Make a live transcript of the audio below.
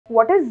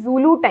what is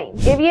Zulu time?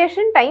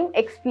 Aviation time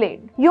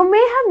explained. You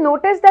may have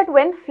noticed that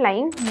when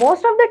flying,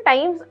 most of the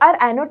times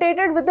are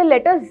annotated with the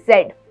letter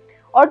Z,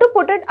 or to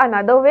put it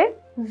another way,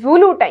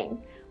 Zulu time.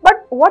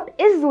 But what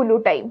is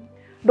Zulu time?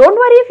 Don't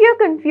worry if you're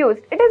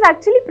confused, it is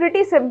actually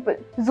pretty simple.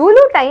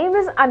 Zulu time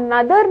is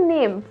another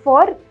name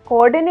for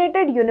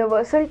Coordinated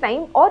Universal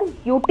Time or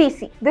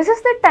UTC. This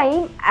is the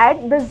time at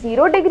the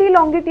 0°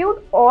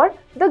 longitude or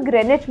the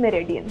Greenwich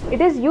Meridian. It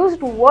is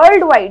used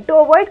worldwide to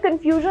avoid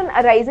confusion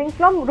arising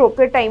from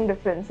rocket time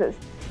differences.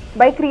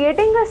 By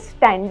creating a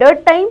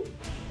standard time,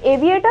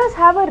 aviators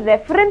have a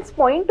reference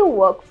point to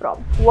work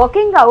from.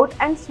 Working out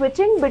and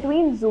switching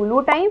between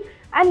Zulu time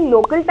and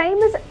local time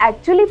is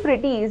actually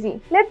pretty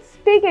easy. Let's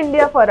take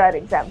India for our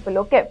example,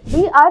 okay?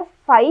 We are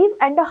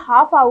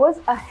 5.5 hours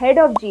ahead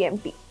of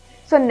GMT.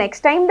 So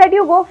next time that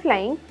you go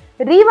flying,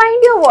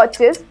 rewind your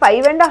watches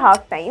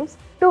 5.5 times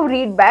to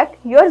read back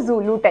your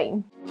Zulu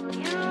time.